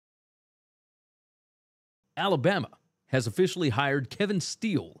Alabama has officially hired Kevin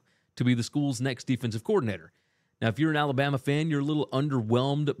Steele to be the school's next defensive coordinator. Now, if you're an Alabama fan, you're a little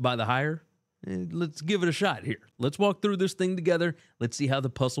underwhelmed by the hire. Let's give it a shot here. Let's walk through this thing together. Let's see how the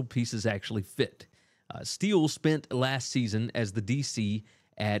puzzle pieces actually fit. Steele spent last season as the DC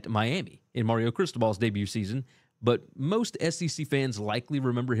at Miami in Mario Cristobal's debut season, but most SEC fans likely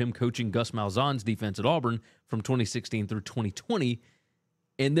remember him coaching Gus Malzahn's defense at Auburn from 2016 through 2020.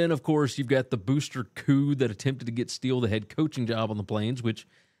 And then, of course, you've got the booster coup that attempted to get Steele the head coaching job on the Plains, which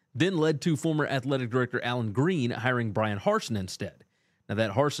then led to former athletic director Allen Greene hiring Bryan Harsin instead. Now,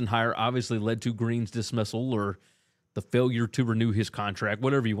 that Harsin hire obviously led to Greene's dismissal or the failure to renew his contract,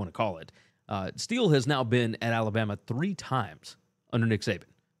 whatever you want to call it. Steele has now been at Alabama 3 times under Nick Saban.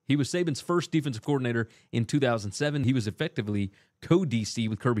 He was Saban's first defensive coordinator in 2007. He was effectively co-DC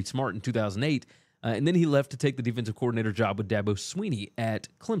with Kirby Smart in 2008. And then he left to take the defensive coordinator job with Dabo Swinney at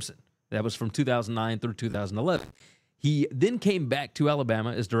Clemson. That was from 2009 through 2011. He then came back to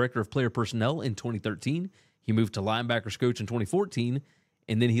Alabama as director of player personnel in 2013. He moved to linebackers coach in 2014.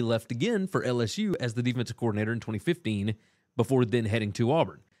 And then he left again for LSU as the defensive coordinator in 2015 before then heading to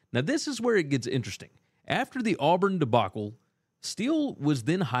Auburn. Now, this is where it gets interesting. After the Auburn debacle, Steele was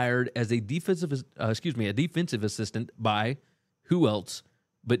then hired as a defensive assistant by who else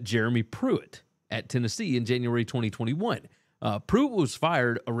but Jeremy Pruitt at Tennessee in January 2021. Pruitt was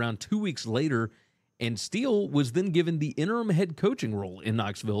fired around 2 weeks later, and Steele was then given the interim head coaching role in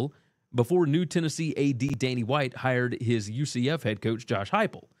Knoxville before new Tennessee AD Danny White hired his UCF head coach Josh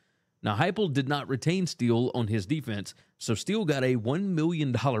Heupel. Now, Heupel did not retain Steele on his defense, so Steele got a $1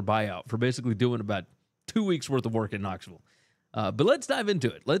 million buyout for basically doing about 2 weeks' worth of work in Knoxville. But let's dive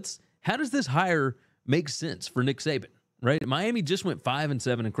into it. How does this hire make sense for Nick Saban, right? Miami just went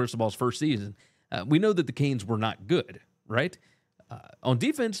 5-7 in Cristobal's first season. We know that the Canes were not good, right? On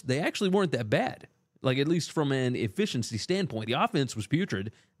defense, they actually weren't that bad, like at least from an efficiency standpoint. The offense was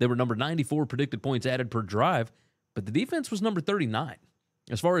putrid. They were number 94 predicted points added per drive, but the defense was number 39.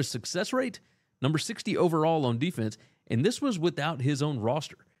 As far as success rate, number 60 overall on defense, and this was without his own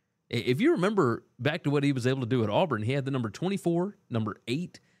roster. If you remember back to what he was able to do at Auburn, he had the number 24, number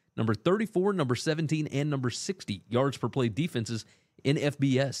 8, number 34, number 17, and number 60 yards per play defenses in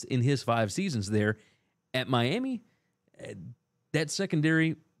FBS in his 5 seasons there. At Miami, that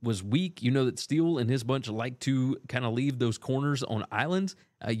secondary was weak. You know that Steele and his bunch like to kind of leave those corners on islands.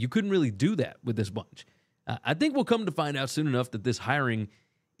 You couldn't really do that with this bunch. I think we'll come to find out soon enough that this hiring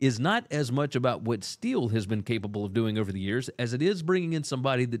is not as much about what Steele has been capable of doing over the years as it is bringing in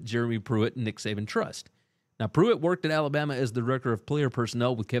somebody that Jeremy Pruitt and Nick Saban trust. Now, Pruitt worked at Alabama as the director of player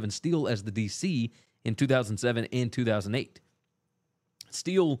personnel with Kevin Steele as the DC in 2007 and 2008.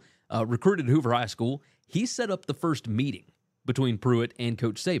 Steele recruited at Hoover High School. He set up the first meeting between Pruitt and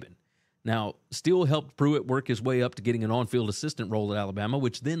Coach Saban. Now, Steele helped Pruitt work his way up to getting an on-field assistant role at Alabama,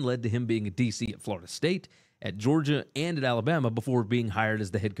 which then led to him being a DC at Florida State, at Georgia, and at Alabama before being hired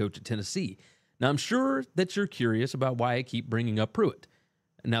as the head coach at Tennessee. Now, I'm sure that you're curious about why I keep bringing up Pruitt.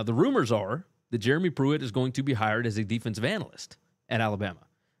 Now, the rumors are that Jeremy Pruitt is going to be hired as a defensive analyst at Alabama.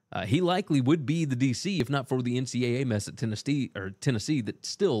 He likely would be the DC if not for the NCAA mess at Tennessee that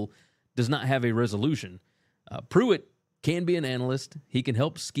still does not have a resolution. Pruitt can be an analyst. He can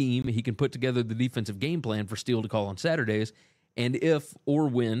help scheme. He can put together the defensive game plan for Steele to call on Saturdays. And if or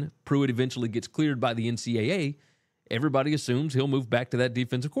when Pruitt eventually gets cleared by the NCAA, everybody assumes he'll move back to that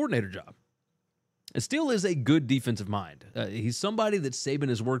defensive coordinator job. Steele is a good defensive mind. He's somebody that Saban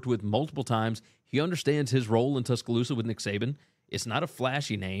has worked with multiple times. He understands his role in Tuscaloosa with Nick Saban. It's not a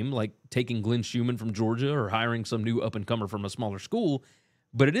flashy name like taking Glenn Schumann from Georgia or hiring some new up-and-comer from a smaller school,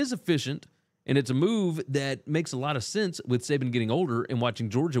 but it is efficient. And it's a move that makes a lot of sense with Saban getting older and watching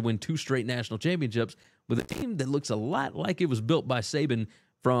Georgia win 2 straight national championships with a team that looks a lot like it was built by Saban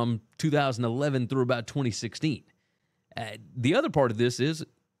from 2011 through about 2016. The other part of this is,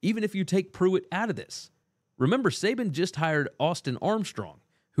 even if you take Pruitt out of this, remember Saban just hired Austin Armstrong,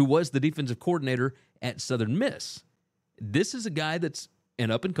 who was the defensive coordinator at Southern Miss. This is a guy that's an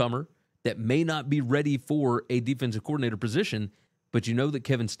up-and-comer that may not be ready for a defensive coordinator position, but you know that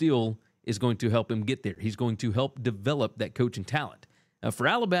Kevin Steele is going to help him get there. He's going to help develop that coaching talent. Now, for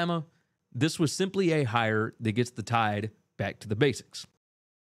Alabama, this was simply a hire that gets the Tide back to the basics.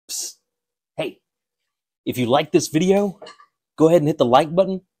 Psst. Hey, if you like this video, go ahead and hit the like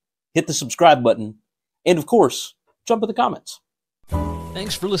button, hit the subscribe button, and of course, jump in the comments.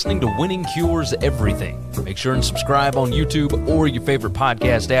 Thanks for listening to Winning Cures Everything. Make sure and subscribe on YouTube or your favorite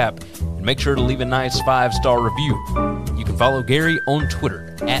podcast app, and make sure to leave a nice 5-star review. You can follow Gary on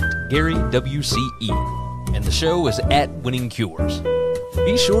Twitter @GaryWCE, and the show is @WinningCures.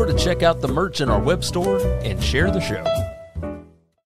 Be sure to check out the merch in our web store and share the show.